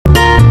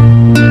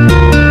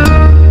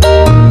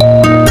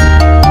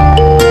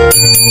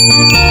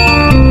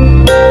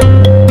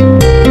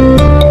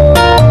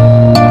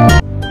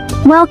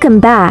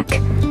Welcome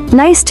back.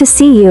 Nice to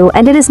see you,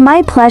 and it is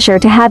my pleasure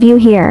to have you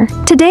here.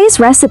 Today's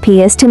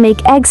recipe is to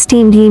make egg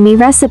steamed yimi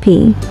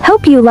recipe.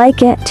 Hope you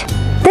like it.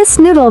 This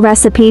noodle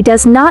recipe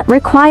does not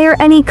require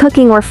any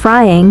cooking or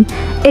frying.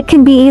 It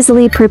can be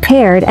easily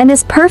prepared and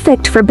is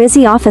perfect for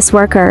busy office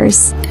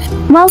workers.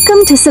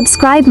 Welcome to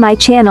subscribe my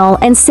channel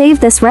and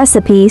save this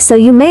recipe so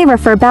you may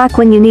refer back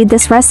when you need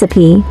this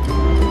recipe.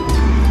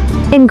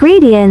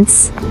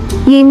 Ingredients: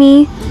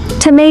 yimi,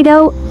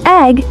 tomato,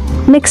 egg,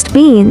 mixed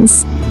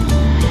beans.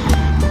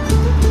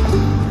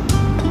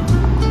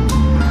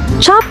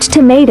 Chopped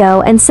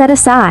tomato and set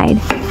aside.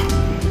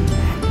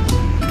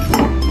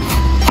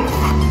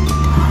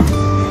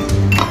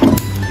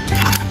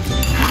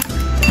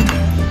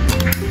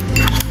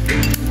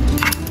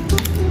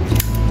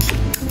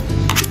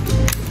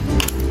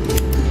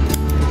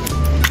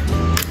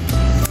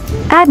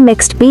 Add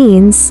mixed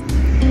beans.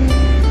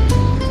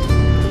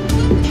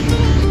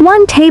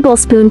 1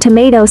 tablespoon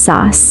tomato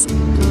sauce.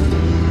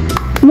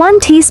 1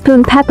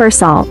 teaspoon pepper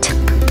salt.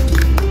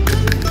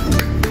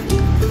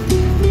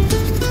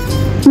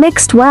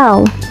 Mixed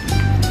well.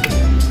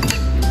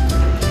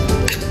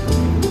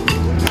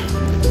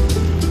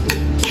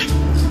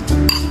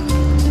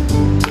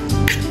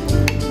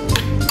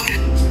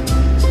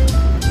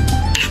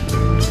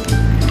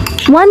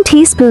 One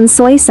teaspoon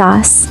soy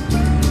sauce.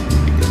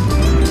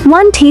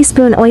 1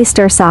 teaspoon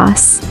oyster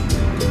sauce.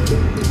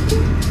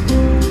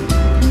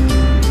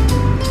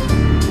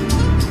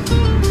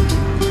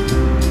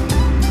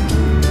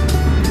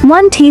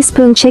 One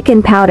teaspoon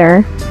chicken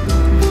powder.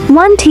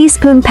 1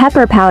 teaspoon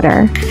pepper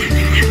powder.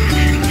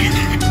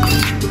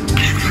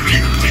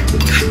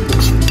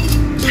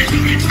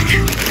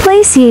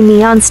 Place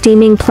yimi on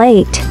steaming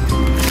plate.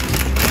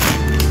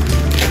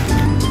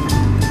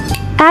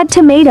 Add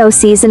tomato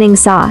seasoning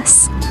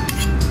sauce.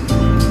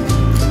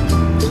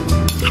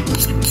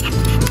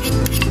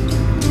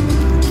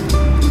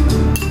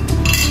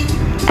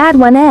 Add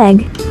 1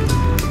 egg.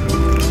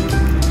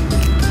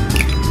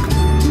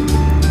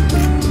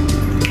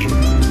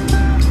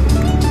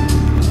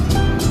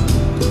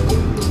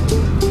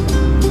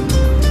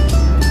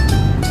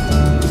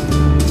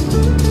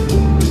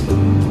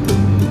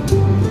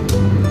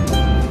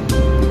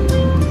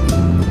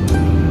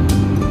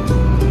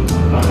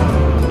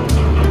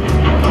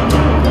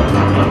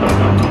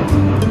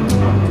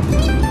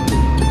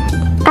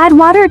 Add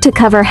water to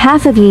cover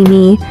half of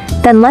yimi,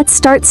 then let's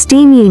start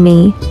steam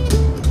yimi.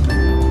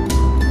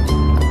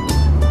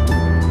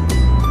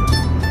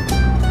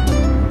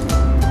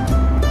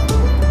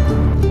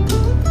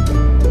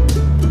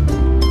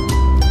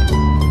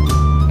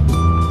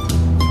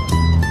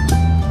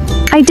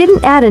 I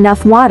didn't add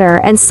enough water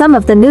and some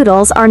of the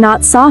noodles are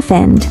not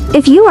softened.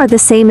 If you are the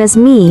same as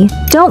me,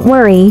 don't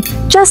worry,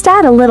 just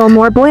add a little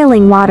more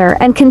boiling water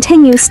and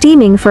continue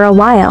steaming for a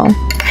while.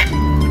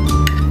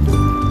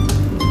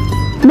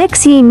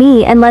 Mix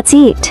yimi and let's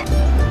eat.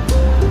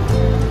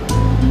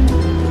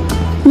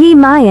 Yi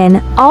Mayan,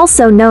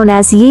 also known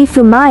as Yi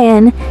Fu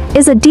Mayan,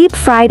 is a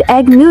deep-fried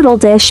egg noodle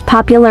dish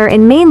popular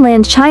in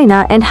mainland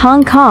China and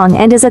Hong Kong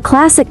and is a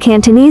classic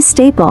Cantonese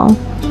staple.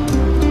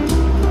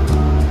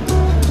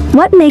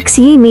 What makes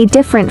yimi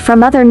different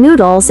from other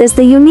noodles is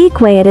the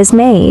unique way it is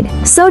made.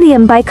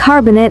 Sodium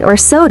bicarbonate or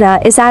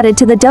soda is added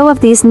to the dough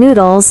of these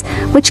noodles,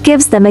 which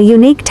gives them a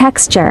unique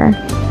texture.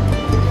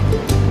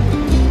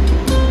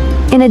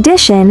 In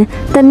addition,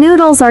 the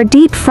noodles are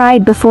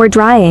deep-fried before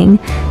drying,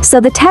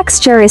 so the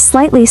texture is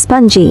slightly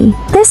spongy.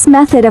 This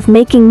method of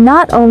making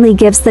not only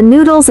gives the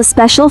noodles a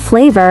special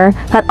flavor,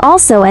 but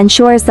also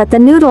ensures that the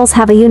noodles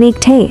have a unique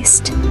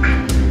taste.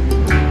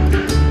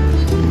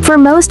 For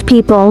most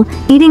people,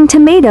 eating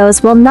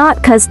tomatoes will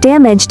not cause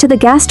damage to the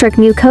gastric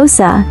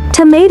mucosa.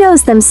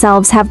 Tomatoes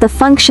themselves have the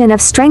function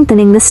of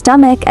strengthening the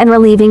stomach and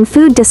relieving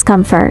food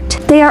discomfort.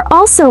 They are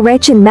also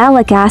rich in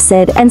malic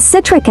acid and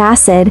citric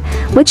acid,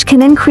 which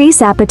can increase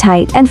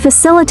appetite and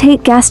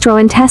facilitate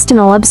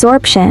gastrointestinal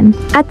absorption.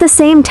 At the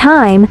same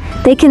time,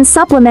 they can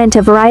supplement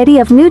a variety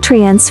of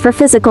nutrients for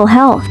physical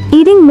health.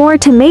 Eating more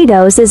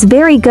tomatoes is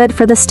very good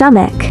for the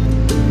stomach.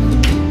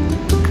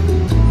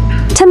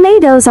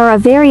 Tomatoes are a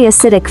very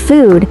acidic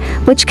food,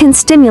 which can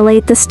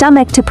stimulate the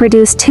stomach to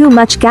produce too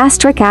much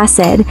gastric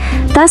acid,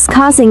 thus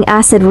causing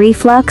acid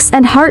reflux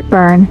and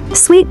heartburn.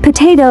 Sweet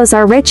potatoes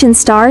are rich in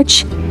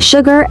starch,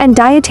 sugar, and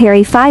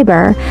dietary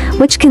fiber,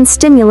 which can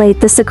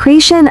stimulate the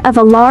secretion of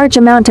a large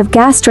amount of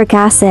gastric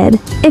acid.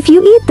 If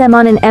you eat them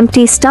on an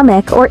empty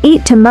stomach or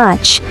eat too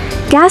much,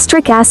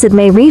 gastric acid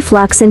may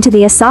reflux into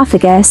the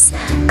esophagus,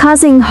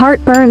 causing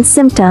heartburn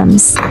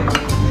symptoms.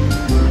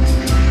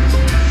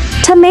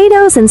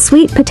 Tomatoes and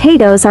sweet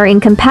potatoes are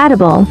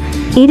incompatible.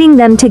 Eating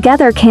them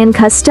together can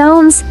cause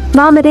stones,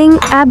 vomiting,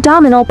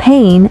 abdominal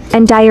pain,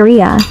 and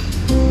diarrhea.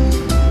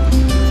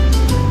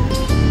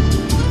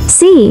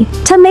 C.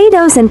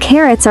 Tomatoes and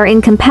carrots are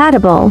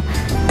incompatible.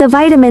 The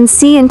vitamin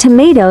C in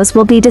tomatoes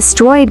will be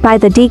destroyed by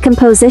the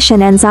decomposition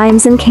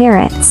enzymes in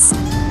carrots.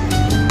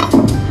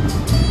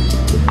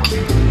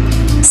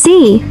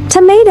 C.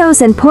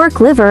 Tomatoes and pork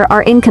liver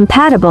are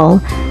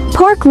incompatible.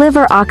 Pork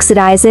liver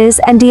oxidizes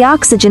and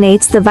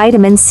deoxygenates the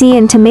vitamin C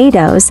in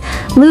tomatoes,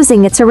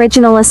 losing its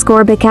original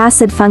ascorbic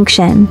acid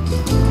function.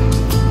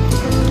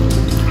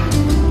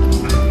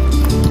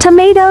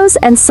 Tomatoes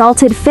and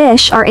salted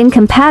fish are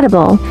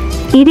incompatible.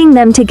 Eating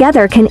them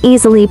together can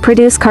easily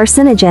produce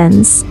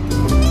carcinogens.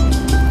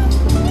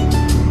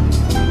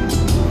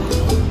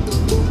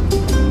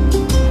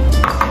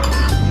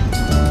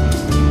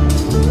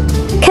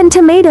 Can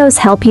tomatoes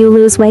help you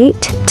lose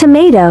weight?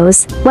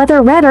 Tomatoes,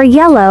 whether red or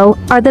yellow,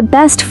 are the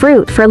best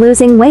fruit for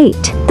losing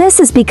weight.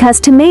 This is because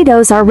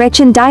tomatoes are rich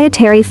in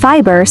dietary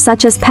fiber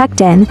such as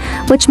pectin,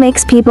 which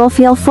makes people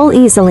feel full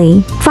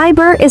easily.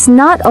 Fiber is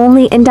not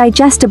only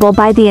indigestible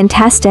by the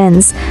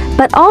intestines,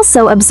 but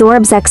also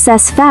absorbs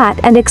excess fat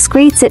and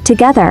excretes it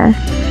together.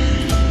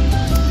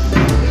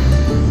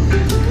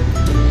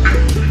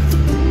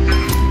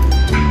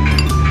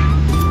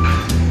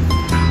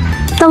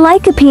 The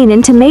lycopene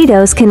in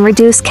tomatoes can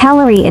reduce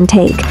calorie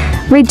intake,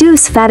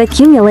 reduce fat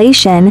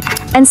accumulation,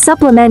 and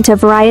supplement a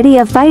variety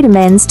of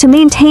vitamins to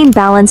maintain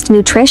balanced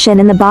nutrition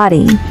in the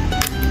body.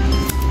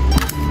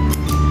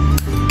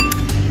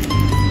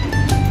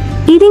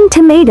 Eating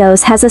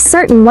tomatoes has a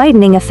certain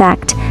whitening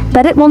effect,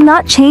 but it will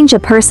not change a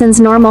person's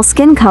normal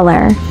skin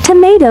color.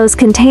 Tomatoes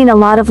contain a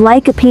lot of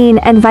lycopene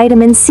and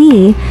vitamin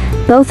C,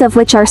 both of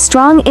which are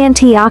strong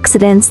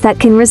antioxidants that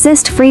can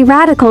resist free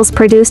radicals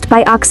produced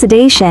by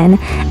oxidation,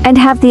 and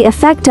have the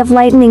effect of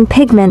lightening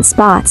pigment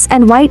spots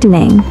and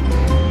whitening.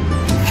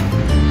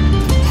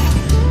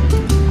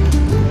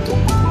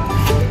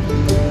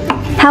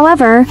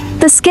 However,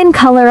 the skin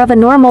color of a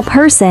normal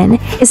person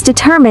is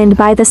determined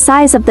by the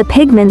size of the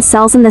pigment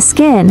cells in the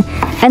skin,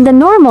 and the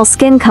normal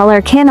skin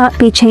color cannot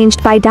be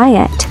changed by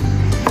diet.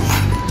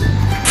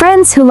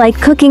 Friends who like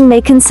cooking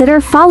may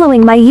consider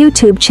following my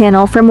YouTube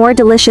channel for more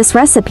delicious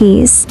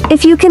recipes.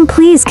 If you can,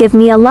 please give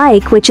me a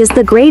like, which is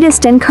the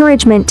greatest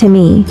encouragement to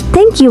me.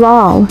 Thank you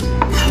all.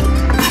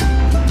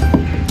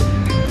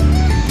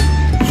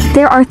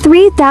 There are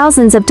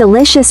 3,000 of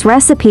delicious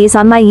recipes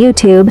on my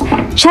YouTube.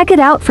 Check it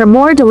out for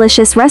more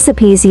delicious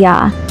recipes,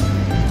 yeah.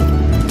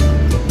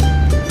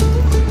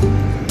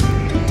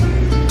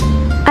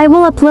 I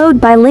will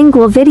upload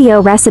bilingual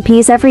video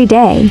recipes every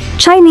day.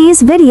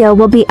 Chinese video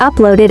will be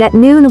uploaded at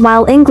noon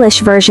while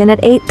English version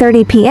at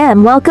 8:30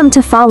 p.m. Welcome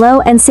to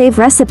follow and save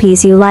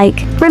recipes you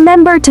like.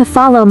 Remember to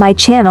follow my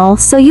channel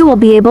so you will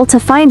be able to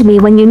find me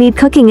when you need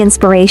cooking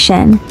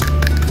inspiration.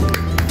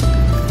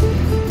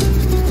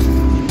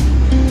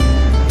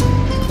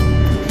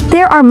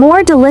 There are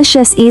more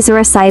delicious easy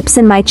recipes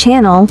in my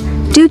channel.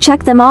 Do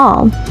check them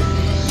all.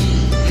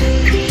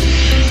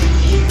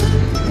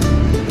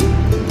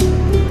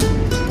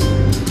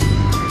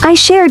 I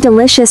share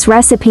delicious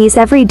recipes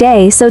every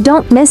day, so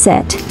don't miss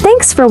it.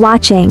 Thanks for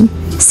watching.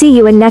 See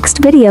you in next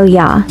video,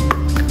 yeah.